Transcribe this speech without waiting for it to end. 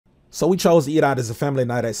So we chose to eat out as a family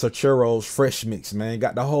night at Surcheros Fresh Mix, man.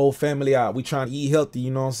 Got the whole family out. We trying to eat healthy,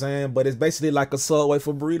 you know what I'm saying? But it's basically like a Subway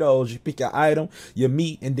for burritos. You pick your item, your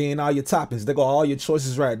meat, and then all your toppings. They got all your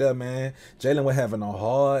choices right there, man. Jalen was having a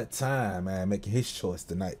hard time, man, making his choice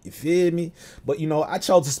tonight. You feel me? But, you know, I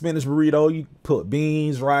chose a spinach burrito. You put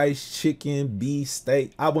beans, rice, chicken, beef,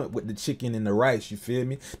 steak. I went with the chicken and the rice, you feel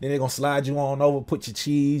me? Then they're going to slide you on over, put your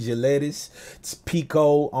cheese, your lettuce, it's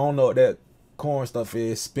pico. I don't know what that corn stuff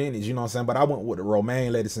is, spinach, you know what I'm saying? But I went with the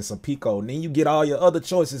romaine lettuce and some pico. And then you get all your other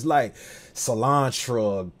choices like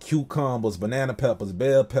cilantro, cucumbers, banana peppers,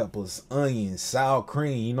 bell peppers, onions, sour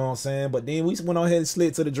cream, you know what I'm saying? But then we went on ahead and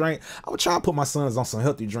slid to the drink. I was trying to put my sons on some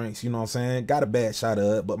healthy drinks, you know what I'm saying? Got a bad shot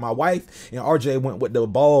of it. But my wife and RJ went with the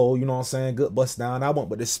bowl, you know what I'm saying? Good bust down. I went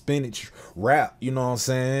with the spinach wrap, you know what I'm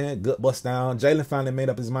saying? Good bust down. Jalen finally made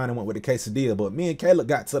up his mind and went with the quesadilla. But me and Caleb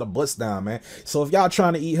got to the bust down, man. So if y'all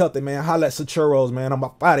trying to eat healthy, man, holla at Surcheros, man. I'm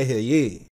out of here, yeah.